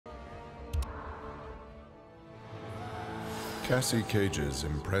Cassie Cage's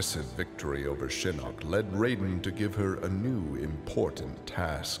impressive victory over Shinnok led Raiden to give her a new important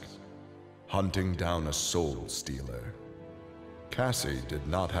task: hunting down a soul stealer. Cassie did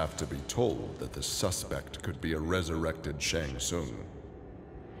not have to be told that the suspect could be a resurrected Shang Tsung.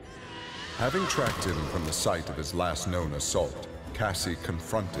 Having tracked him from the site of his last known assault, Cassie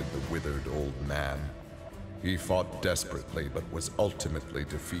confronted the withered old man. He fought desperately but was ultimately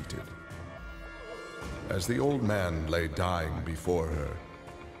defeated. As the old man lay dying before her,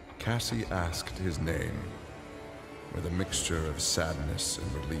 Cassie asked his name. With a mixture of sadness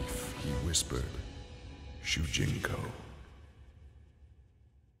and relief, he whispered, "Shujinko."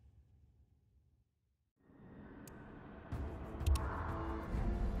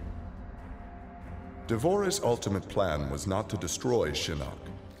 Devorah's ultimate plan was not to destroy Shinnok,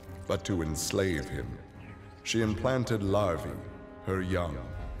 but to enslave him. She implanted larvae, her young,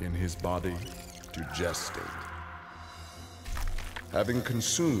 in his body to gestate. Having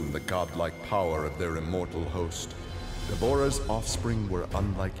consumed the godlike power of their immortal host, Devorah's offspring were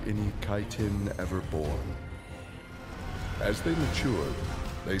unlike any Kaitin ever born. As they matured,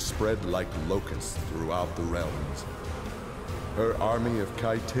 they spread like locusts throughout the realms. Her army of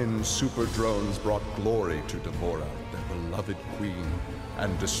Kaitin super drones brought glory to Devorah, their beloved queen,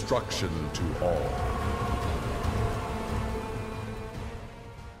 and destruction to all.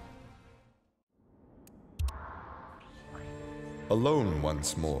 Alone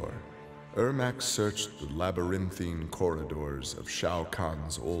once more, Ermac searched the labyrinthine corridors of Shao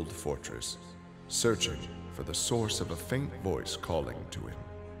Kahn's old fortress, searching for the source of a faint voice calling to him.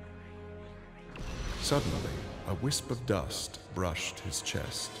 Suddenly, a wisp of dust brushed his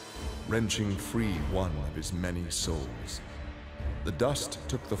chest, wrenching free one of his many souls. The dust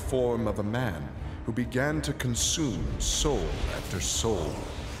took the form of a man who began to consume soul after soul.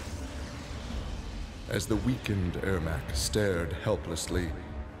 As the weakened Ermac stared helplessly,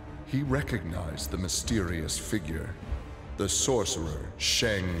 he recognized the mysterious figure. The sorcerer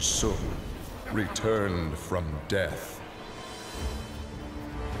Shang Tsung, returned from death.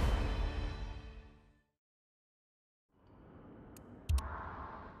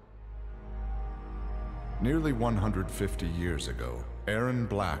 Nearly 150 years ago, Erron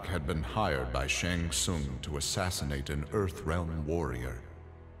Black had been hired by Shang Tsung to assassinate an Earthrealm warrior.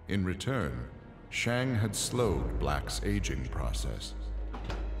 In return, Shang had slowed Black's aging process.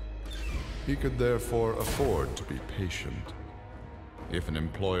 He could therefore afford to be patient. If an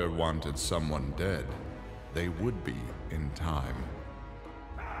employer wanted someone dead, they would be in time.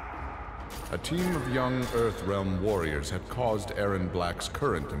 A team of young Earthrealm warriors had caused Erron Black's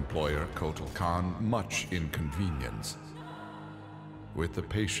current employer, Kotal Kahn, much inconvenience. With the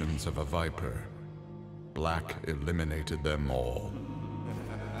patience of a viper, Black eliminated them all.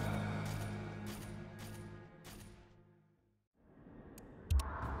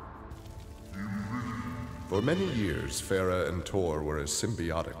 For many years, Farah and Tor were a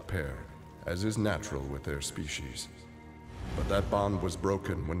symbiotic pair, as is natural with their species. But that bond was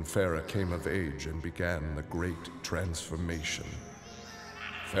broken when Farah came of age and began the Great Transformation.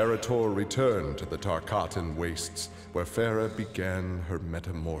 Farah Tor returned to the Tarkatan Wastes, where Farah began her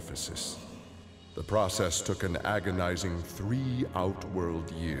metamorphosis. The process took an agonizing 3 outworld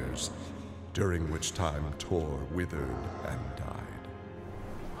years, during which time Tor withered and died.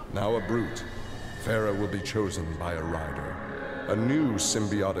 Now a brute, Farah will be chosen by a rider. A new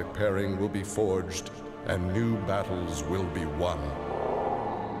symbiotic pairing will be forged, and new battles will be won.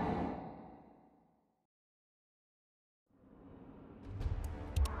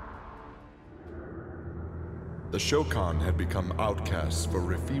 The Shokan had become outcasts for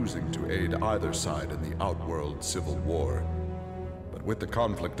refusing to aid either side in the Outworld Civil War. But with the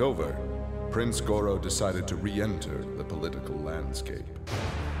conflict over, Prince Goro decided to re-enter the political landscape.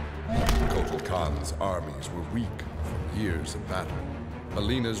 Kotal Kahn's armies were weak from years of battle.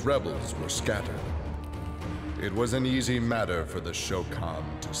 Alina's rebels were scattered. It was an easy matter for the Shokan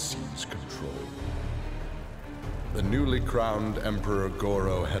to seize control. The newly crowned Emperor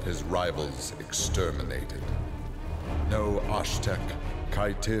Goro had his rivals exterminated. No Aztec,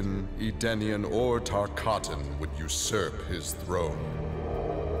 Kaitin, Edenian, or Tarkatan would usurp his throne.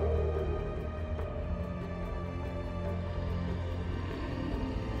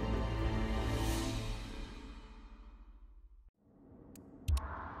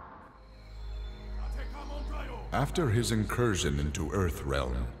 After his incursion into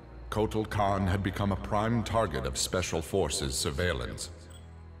Earthrealm, Kotal Kahn had become a prime target of Special Forces surveillance.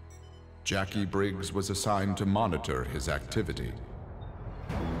 Jackie Briggs was assigned to monitor his activity.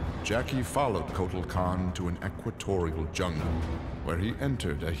 Jackie followed Kotal Kahn to an equatorial jungle, where he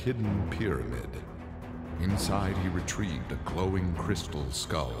entered a hidden pyramid. Inside, he retrieved a glowing crystal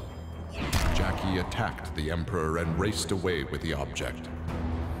skull. Jackie attacked the Emperor and raced away with the object.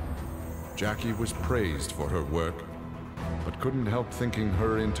 Jackie was praised for her work, but couldn't help thinking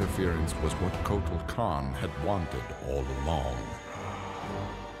her interference was what Kotal Khan had wanted all along.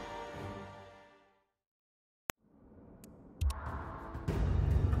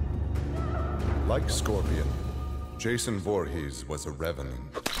 Like Scorpion, Jason Voorhees was a revenant.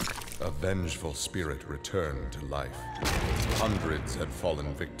 A vengeful spirit returned to life. Hundreds had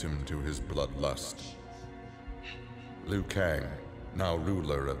fallen victim to his bloodlust. Liu Kang, now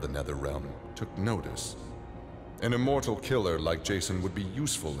ruler of the Netherrealm, took notice. An immortal killer like Jason would be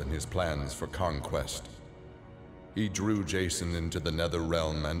useful in his plans for conquest. He drew Jason into the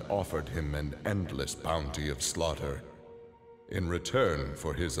Netherrealm and offered him an endless bounty of slaughter in return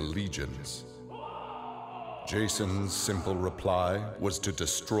for his allegiance. Jason's simple reply was to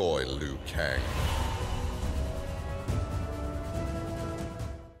destroy Liu Kang.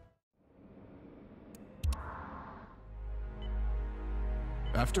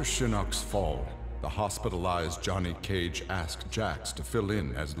 After Shinnok's fall, the hospitalized Johnny Cage asked Jax to fill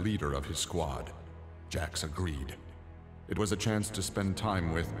in as leader of his squad. Jax agreed. It was a chance to spend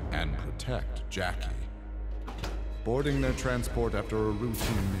time with and protect Jackie. Boarding their transport after a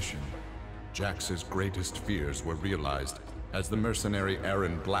routine mission, Jax's greatest fears were realized as the mercenary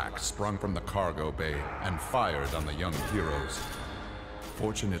Aaron Black sprung from the cargo bay and fired on the young heroes.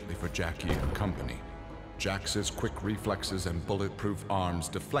 Fortunately for Jackie and company, Jax's quick reflexes and bulletproof arms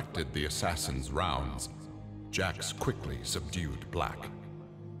deflected the assassin's rounds. Jax quickly subdued Black,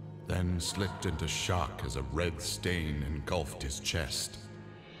 then slipped into shock as a red stain engulfed his chest.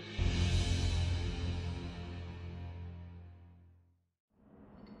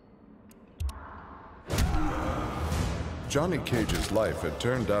 Johnny Cage's life had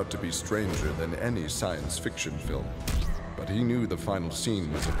turned out to be stranger than any science fiction film, but he knew the final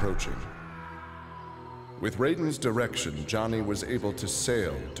scene was approaching. With Raiden's direction, Johnny was able to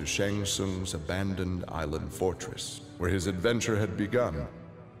sail to Shang Tsung's abandoned island fortress, where his adventure had begun,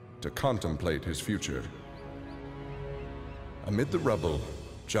 to contemplate his future. Amid the rubble,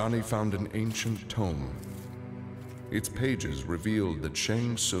 Johnny found an ancient tome. Its pages revealed that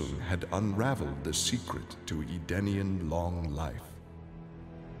Shang Tsung had unraveled the secret to Edenian long life.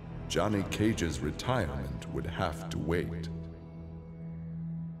 Johnny Cage's retirement would have to wait.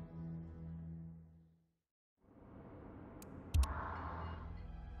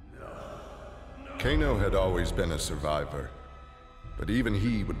 Kano had always been a survivor, but even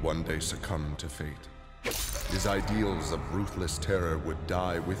he would one day succumb to fate. His ideals of ruthless terror would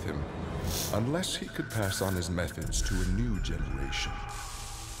die with him, unless he could pass on his methods to a new generation.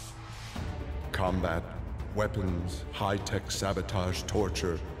 Combat, weapons, high-tech sabotage,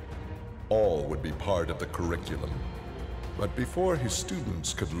 torture, all would be part of the curriculum. But before his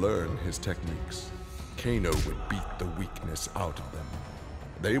students could learn his techniques, Kano would beat the weakness out of them.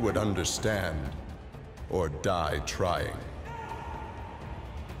 They would understand, or die trying.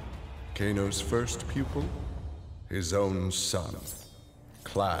 Kano's first pupil? His own son.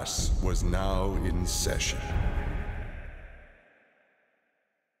 Class was now in session.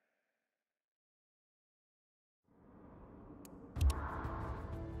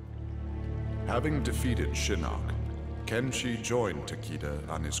 Having defeated Shinnok, Kenshi joined Takeda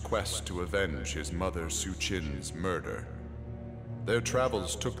on his quest to avenge his mother Su-Chin's murder. Their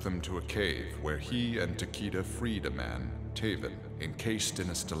travels took them to a cave where he and Takeda freed a man, Taven, encased in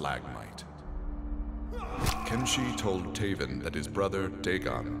a stalagmite. Kenshi told Taven that his brother,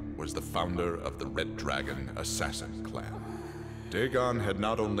 Dagon, was the founder of the Red Dragon Assassin Clan. Dagon had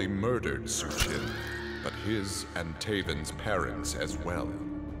not only murdered Su-Chin, but his and Taven's parents as well.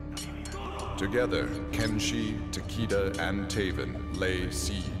 Together, Kenshi, Takeda, and Taven lay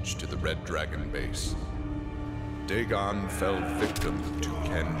siege to the Red Dragon base. Dagon fell victim to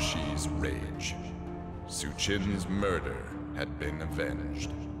Kenshi's rage. Su-Chin's murder had been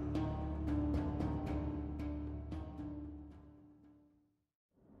avenged.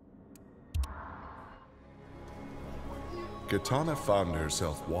 Kitana found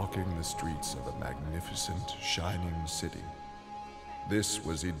herself walking the streets of a magnificent, shining city. This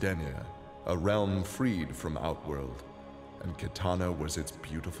was Edenia, a realm freed from Outworld, and Kitana was its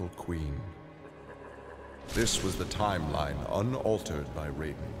beautiful queen. This was the timeline unaltered by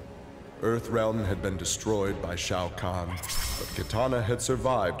Raiden. Earthrealm had been destroyed by Shao Kahn, but Kitana had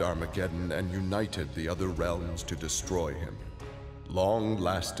survived Armageddon and united the other realms to destroy him.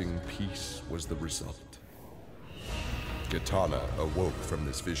 Long-lasting peace was the result. Kitana awoke from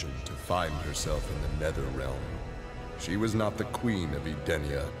this vision to find herself in the Netherrealm. She was not the queen of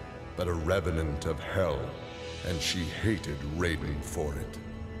Edenia, but a revenant of hell, and she hated Raiden for it.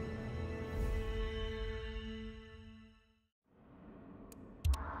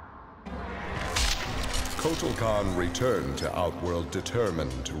 Kotal Khan returned to Outworld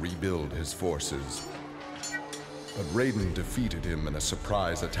determined to rebuild his forces. But Raiden defeated him in a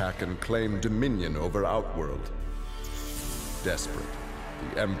surprise attack and claimed dominion over Outworld. Desperate,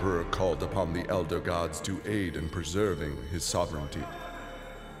 the Emperor called upon the Elder Gods to aid in preserving his sovereignty.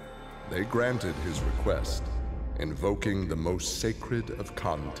 They granted his request, invoking the most sacred of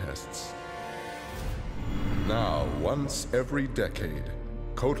contests. Now, once every decade,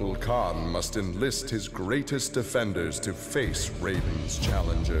 Kotal Khan must enlist his greatest defenders to face Raiden's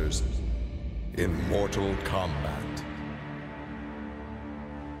challengers in mortal combat.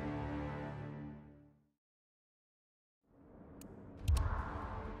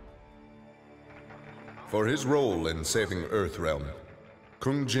 For his role in saving Earthrealm,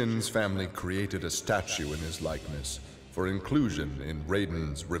 Kung Jin's family created a statue in his likeness for inclusion in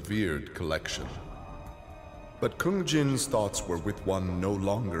Raiden's revered collection. But Kung Jin's thoughts were with one no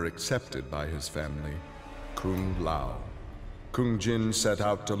longer accepted by his family, Kung Lao. Kung Jin set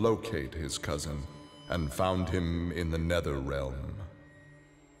out to locate his cousin and found him in the Nether Realm.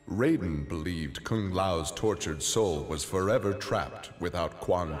 Raiden believed Kung Lao's tortured soul was forever trapped without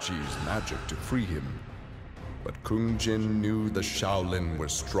Quan Chi's magic to free him. But Kung Jin knew the Shaolin were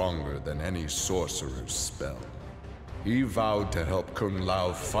stronger than any sorcerer's spell. He vowed to help Kung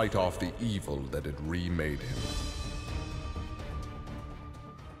Lao fight off the evil that had remade him.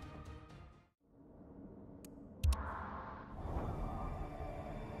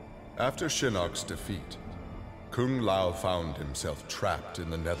 After Shinnok's defeat, Kung Lao found himself trapped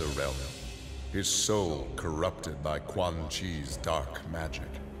in the Netherrealm, his soul corrupted by Quan Chi's dark magic.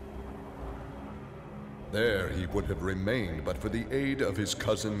 There he would have remained but for the aid of his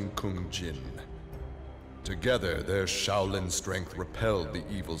cousin Kung Jin. Together, their Shaolin strength repelled the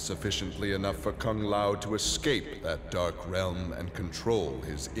evil sufficiently enough for Kung Lao to escape that dark realm and control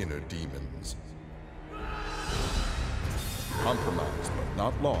his inner demons. Compromised but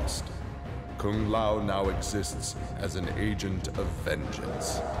not lost, Kung Lao now exists as an agent of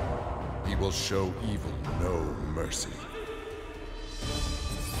vengeance. He will show evil no mercy.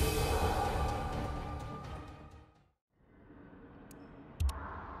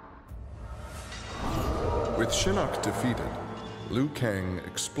 With Shinnok defeated, Liu Kang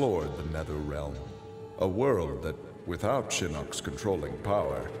explored the Nether Realm, a world that, without Shinnok's controlling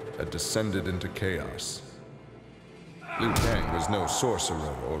power, had descended into chaos. Liu Kang was no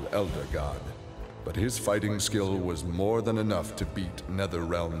sorcerer or elder god, but his fighting skill was more than enough to beat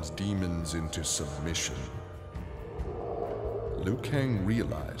Netherrealm's demons into submission. Liu Kang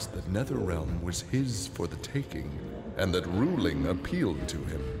realized that Netherrealm was his for the taking, and that ruling appealed to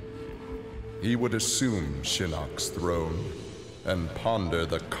him. He would assume Shinnok's throne and ponder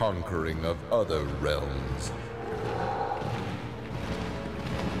the conquering of other realms.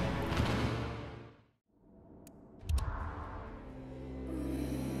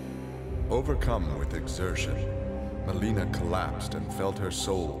 Overcome with exertion, Mileena collapsed and felt her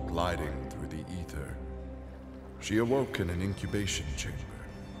soul gliding through the ether. She awoke in an incubation chamber.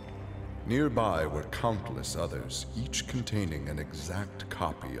 Nearby were countless others, each containing an exact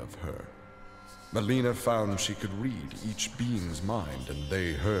copy of her. Mileena found she could read each being's mind and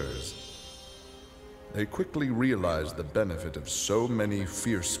they hers. They quickly realized the benefit of so many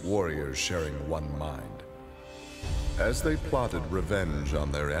fierce warriors sharing one mind. As they plotted revenge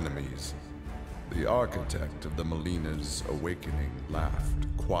on their enemies, the architect of the Mileena's awakening laughed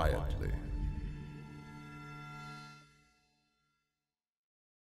quietly.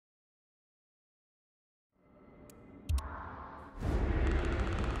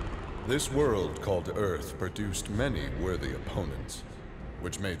 This world called Earth produced many worthy opponents,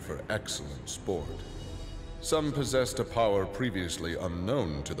 which made for excellent sport. Some possessed a power previously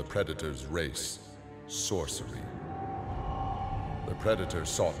unknown to the Predator's race, sorcery. The Predator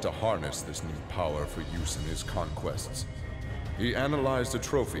sought to harness this new power for use in his conquests. He analyzed a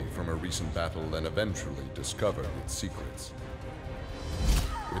trophy from a recent battle and eventually discovered its secrets.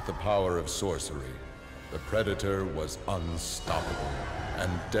 With the power of sorcery, the Predator was unstoppable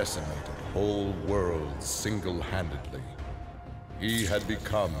and decimated whole worlds single-handedly. He had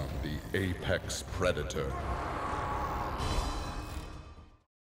become the apex predator.